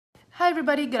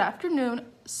everybody, good afternoon.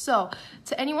 So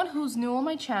to anyone who's new on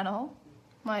my channel,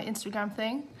 my Instagram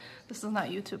thing, this is not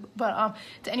YouTube, but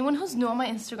to anyone who's new on my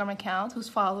Instagram account, who's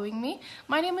following me,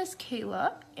 my name is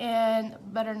Kayla, and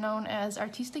better known as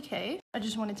Artista K. I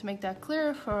just wanted to make that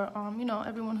clear for you know,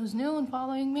 everyone who's new and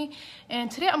following me. And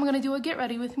today I'm gonna do a get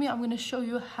ready with me. I'm gonna show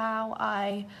you how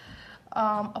I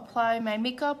apply my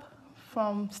makeup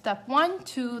from step 1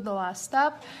 to the last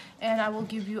step, and I will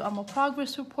give you a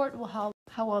progress report with how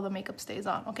well the makeup stays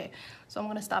on. Okay, so I'm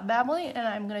gonna stop babbling and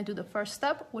I'm gonna do the first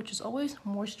step, which is always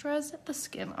moisturize the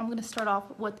skin. I'm gonna start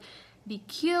off with the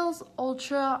Kiehl's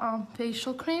Ultra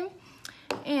facial cream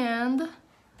and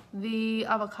the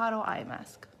avocado eye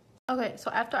mask. Okay, so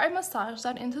after I massage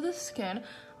that into the skin,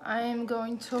 I'm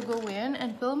going to go in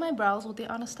and fill my brows with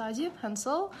the Anastasia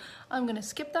pencil. I'm gonna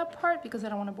skip that part because I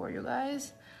don't want to bore you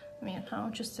guys. I mean, how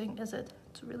interesting is it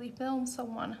to really film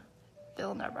someone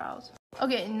fill in their brows?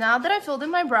 Okay, now that I filled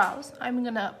in my brows, I'm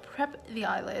gonna prep the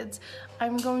eyelids.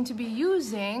 I'm going to be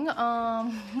using,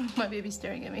 my baby's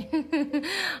staring at me.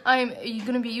 I'm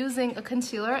gonna be using a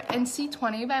concealer,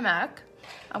 NC20 by MAC.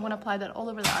 I'm gonna apply that all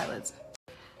over the eyelids.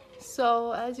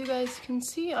 So as you guys can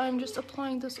see, I'm just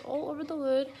applying this all over the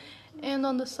lid and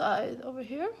on the side over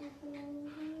here,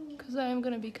 because I am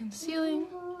gonna be concealing.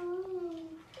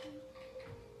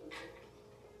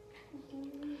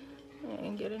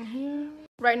 And get in here.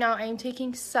 Right now I am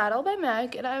taking Saddle by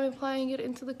MAC and I'm applying it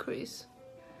into the crease.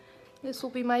 This will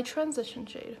be my transition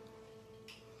shade.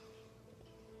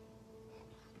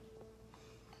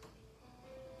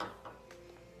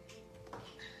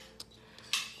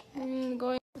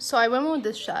 So I went with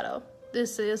this shadow.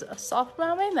 This is a Soft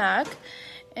Brown by MAC.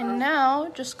 And now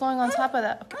just going on top of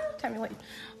that. Okay, Tammy, wait.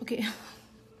 Okay.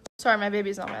 Sorry, my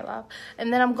baby's on my lap.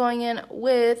 And then I'm going in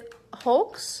with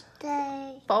Hoax.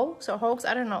 Hoax,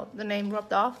 I don't know, the name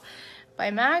rubbed off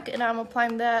by MAC, and I'm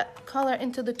applying that color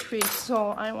into the crease.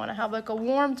 So I want to have like a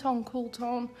warm tone, cool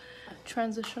tone,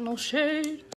 transitional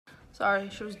shade. Sorry,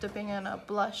 she was dipping in a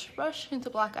blush brush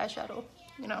into black eyeshadow.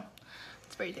 You know,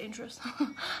 it's very dangerous.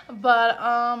 But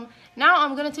now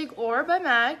I'm gonna take Aura by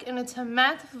MAC, and it's a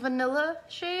matte vanilla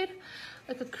shade,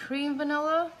 like a cream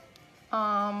vanilla.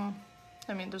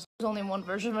 I mean, there's only one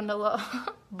version of vanilla,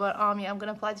 but yeah, I'm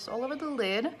gonna apply this all over the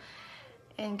lid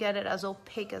and get it as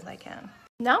opaque as I can.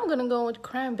 Now I'm gonna go with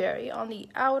Cranberry on the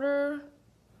outer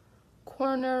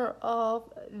corner of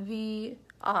the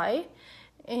eye,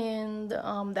 and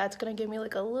that's gonna give me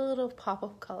like a little pop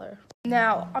of color.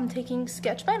 Now I'm taking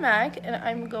Sketch by MAC and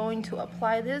I'm going to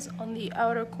apply this on the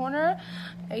outer corner,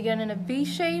 again in a V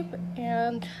shape,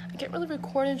 and I can't really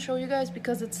record and show you guys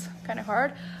because it's kind of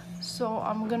hard. So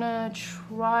I'm gonna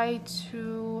try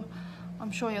to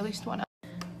show you at least one.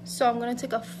 So I'm gonna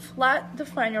take a flat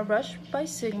definer brush by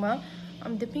Sigma.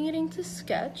 I'm dipping it into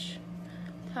Sketch,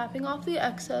 tapping off the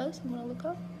excess. I'm gonna look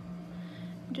up,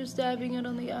 just dabbing it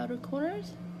on the outer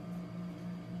corners,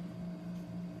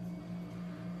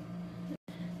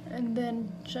 and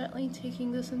then gently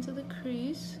taking this into the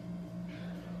crease,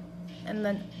 and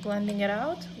then blending it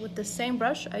out with the same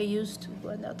brush I used to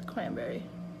blend out the Cranberry.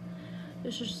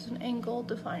 This is just an angled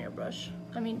definer brush.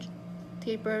 I mean,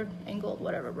 tapered, angled,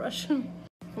 whatever brush.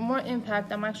 For more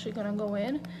impact, I'm actually gonna go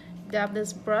in, dab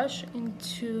this brush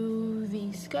into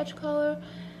the Sketch color,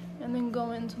 and then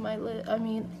go into my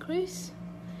crease,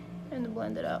 and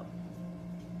blend it out.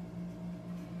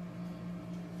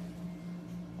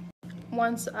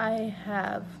 Once I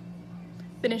have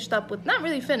finished up with, not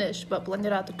really finished, but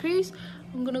blended out the crease,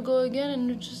 I'm gonna go again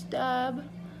and just dab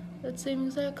that same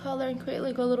exact color and create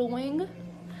like a little wing,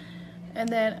 and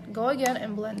then go again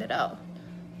and blend it out.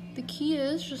 The key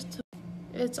is just to,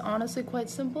 it's honestly quite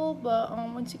simple, but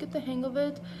once you get the hang of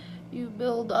it, you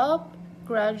build up,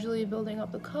 gradually building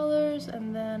up the colors,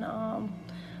 and then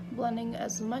blending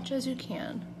as much as you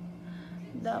can.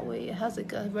 That way it has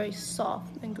like a very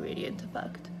soft and gradient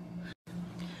effect.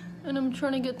 And I'm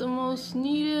trying to get the most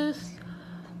neatest,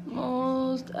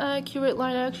 most accurate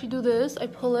line. I actually do this, I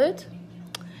pull it,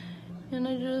 and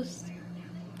I just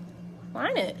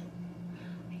line it.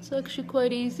 It's actually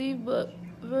quite easy, but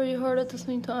very hard at the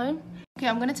same time. Okay,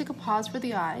 I'm gonna take a pause for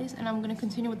the eyes, and I'm gonna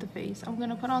continue with the face. I'm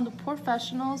gonna put on the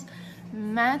POREfessional's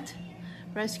Matte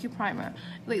Rescue Primer.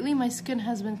 Lately, my skin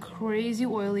has been crazy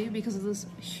oily because of this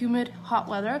humid, hot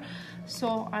weather,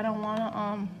 so I don't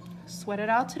wanna sweat it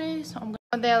out today. So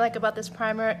one thing I like about this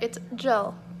primer, it's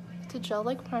gel. It's a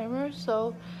gel-like primer,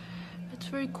 so it's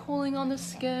very cooling on the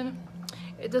skin.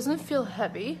 It doesn't feel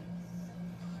heavy,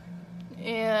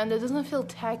 and it doesn't feel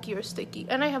tacky or sticky.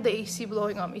 And I have the AC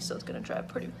blowing on me, so it's gonna dry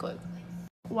pretty quick.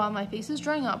 while my face is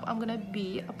drying up, I'm gonna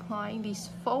be applying these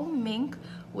Faux Mink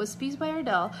Wispies by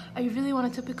Ardell. I really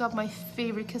wanted to pick up my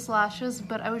favorite Kiss lashes,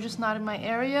 but I was just not in my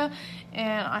area,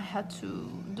 and I had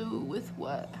to do with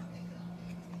what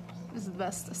is the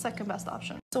best, second best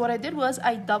option. So what I did was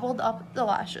I doubled up the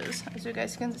lashes. As you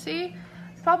guys can see,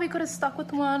 probably could have stuck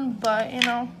with one, but you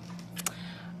know,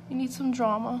 you need some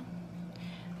drama.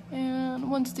 And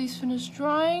once these finish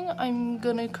drying, I'm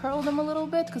gonna curl them a little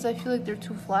bit because I feel like they're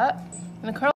too flat. I'm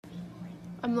gonna curl.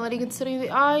 I'm letting it sit in the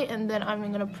eye, and then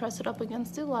I'm gonna press it up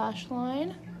against the lash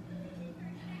line.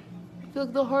 I feel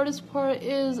like the hardest part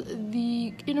is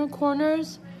the inner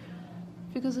corners,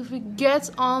 because if it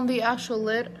gets on the actual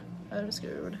lid, I'm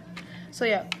scared. So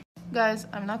yeah, guys,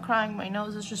 I'm not crying. My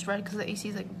nose is just red because the AC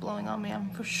is like blowing on me.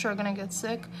 I'm for sure gonna get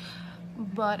sick,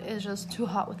 but it's just too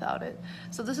hot without it.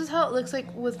 So this is how it looks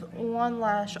like with one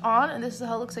lash on, and this is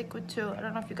how it looks like with two. I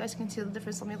don't know if you guys can see the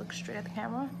difference. Let me look straight at the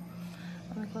camera.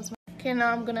 Let me close my... Okay,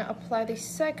 now I'm gonna apply the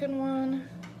second one.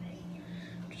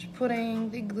 Just putting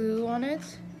the glue on it.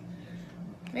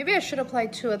 Maybe I should apply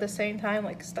two at the same time,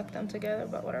 like stuck them together,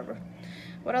 but whatever.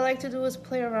 What I like to do is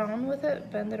play around with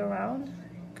it, bend it around,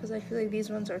 because I feel like these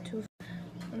ones are too...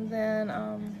 And then,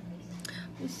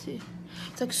 let me see.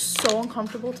 It's like so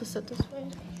uncomfortable to sit this way.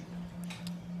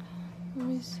 Let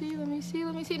me see, let me see,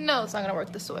 let me see. No, it's not gonna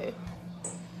work this way.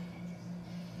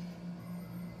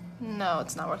 No,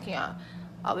 it's not working out.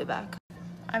 I'll be back.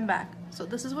 I'm back. So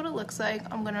this is what it looks like.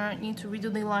 I'm gonna need to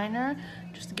redo the liner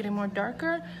just to get it more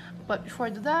darker. But before I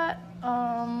do that,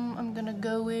 I'm gonna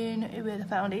go in with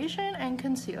foundation and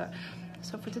concealer.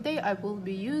 So for today, I will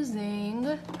be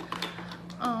using,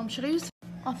 should I use,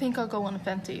 I think I'll go on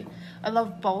Fenty. I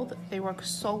love both, they work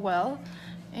so well.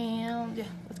 And yeah,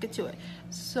 let's get to it.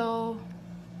 So,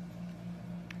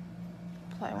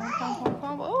 apply one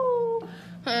pump, oh!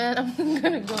 And I'm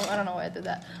gonna go, I don't know why I did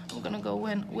that. I'm gonna go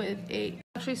in with a,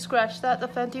 actually scratched that. The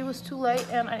Fenty was too light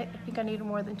and I think I needed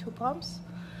more than 2 pumps.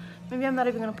 Maybe I'm not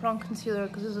even gonna put on concealer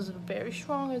because this is very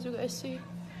strong, as you guys see.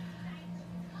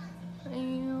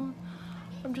 And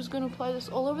I'm just gonna apply this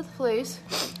all over the place.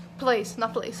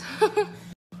 Not place.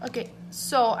 Okay,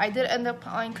 so I did end up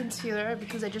applying concealer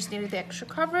because I just needed the extra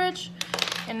coverage.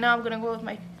 And now I'm gonna go with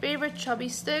my favorite chubby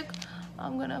stick.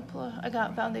 I'm gonna apply, I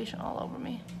got foundation all over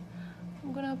me.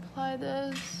 I'm gonna apply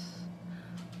this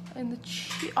in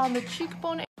the on the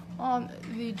cheekbone, on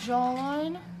the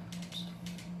jawline,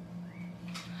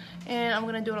 and I'm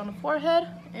gonna do it on the forehead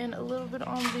and a little bit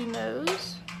on the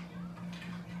nose.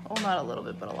 Well, not a little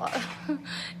bit, but a lot.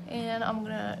 And I'm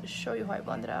gonna show you how I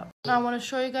blend it out. Now I want to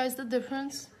show you guys the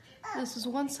difference. This is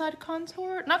one side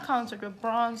contour, not contour, but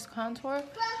bronze contour,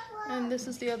 and this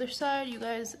is the other side. You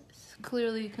guys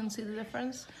clearly can see the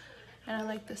difference, and I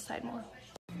like this side more.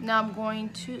 Now I'm going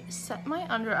to set my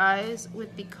under eyes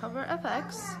with the Cover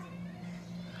FX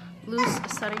loose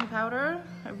setting powder.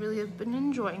 I really have been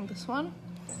enjoying this one.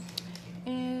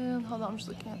 And hold on, I'm just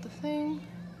looking at the thing.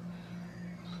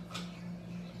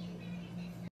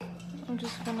 I'm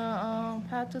just gonna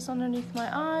pat this underneath my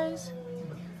eyes.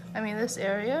 I mean this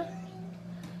area.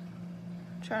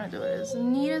 I'm trying to do it as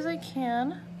neat as I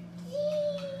can.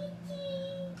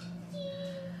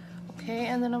 Okay,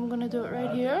 and then I'm gonna do it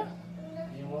right here.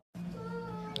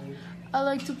 I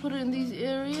like to put it in these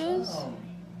areas.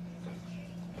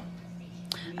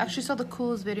 I actually saw the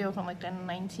coolest video from like the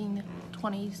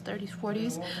 1920s, 30s,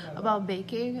 40s about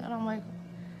baking, and I'm like,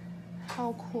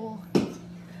 how cool.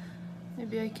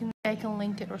 Maybe I can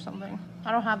link it or something.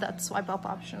 I don't have that swipe up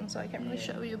option, so I can't really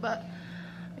show you, but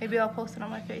maybe I'll post it on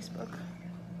my Facebook.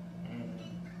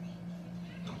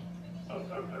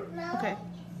 Okay.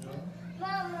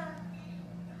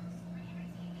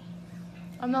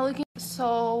 I'm not looking.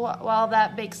 So while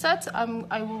that bake sets, I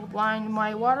will line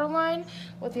my waterline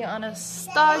with the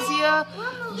Anastasia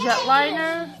Jet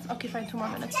Liner. Okay, fine, 2 more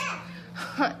minutes.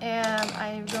 And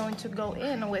I'm going to go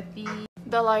in with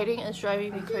the lighting is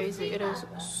driving me crazy. It is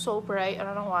so bright. I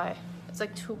don't know why. It's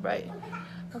like too bright.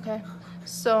 Okay,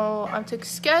 so I'm taking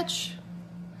sketch,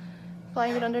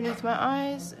 applying it underneath my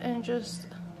eyes, and just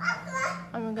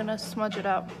I'm gonna smudge it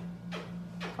out.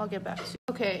 I'll get back to you.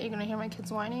 Okay, you're gonna hear my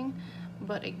kids whining,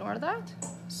 but ignore that.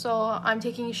 So I'm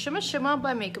taking Shimma Shimma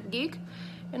by Makeup Geek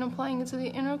and applying it to the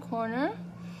inner corner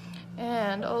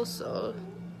and also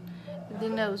the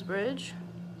nose bridge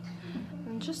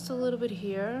and just a little bit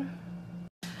here.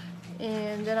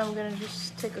 And then I'm gonna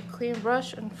just take a clean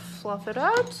brush and fluff it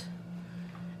out.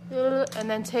 And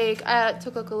then I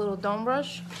took like a little dome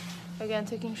brush. Again,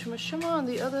 taking Shimma Shimma on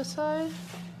the other side,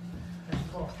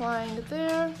 applying it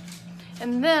there.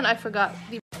 And then I forgot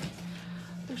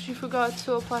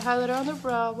to apply highlighter on the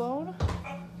brow bone.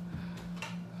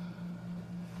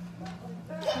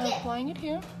 I'm applying it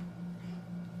here.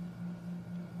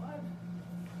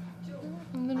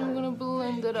 And then I'm gonna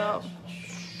blend it out.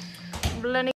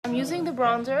 Blending. I'm using the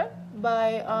bronzer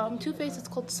by Too Faced. It's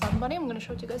called Sun Bunny. I'm gonna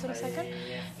show it to you guys in a second.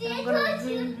 And I'm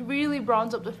gonna really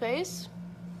bronze up the face.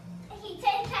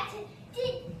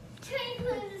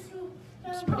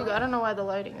 It's pretty good. I don't know why the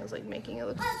lighting is like making it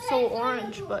look so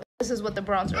orange, but this is what the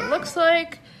bronzer looks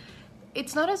like.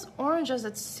 It's not as orange as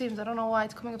it seems. I don't know why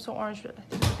it's coming up so orange. I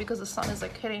think it's because the sun is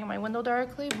like hitting my window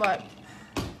directly, but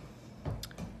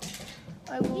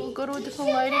I will go to a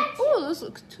different lighting. Oh, this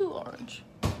looks too orange.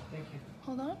 Thank you.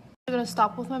 Hold on. I'm gonna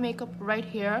stop with my makeup right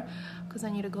here because I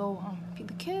need to go feed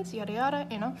the kids, yada yada,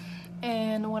 you know.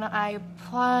 And when I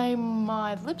apply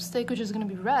my lipstick, which is gonna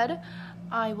be red,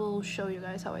 I will show you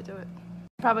guys how I do it.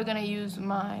 I'm probably gonna use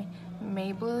my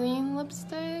Maybelline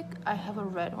lipstick. I have a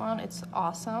red one, it's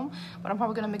awesome, but I'm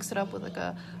probably gonna mix it up with like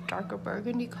a darker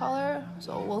burgundy color,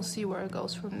 so we'll see where it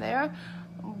goes from there.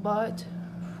 But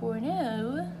for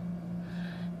now,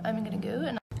 I'm gonna go.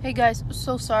 And hey guys,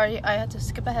 so sorry I had to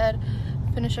skip ahead,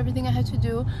 finish everything I had to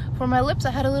do. For my lips,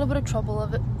 I had a little bit of trouble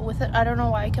with it. I don't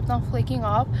know why it kept on flaking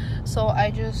off, so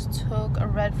I just took a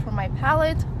red from my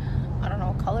palette. I don't know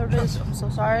what color it is, I'm so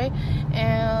sorry,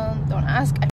 and don't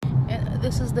ask. And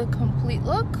this is the complete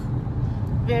look.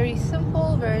 Very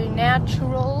simple, very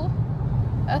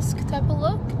natural-esque type of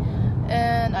look.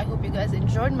 And I hope you guys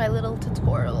enjoyed my little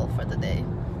tutorial for the day.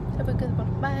 Have a good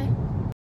one. Bye.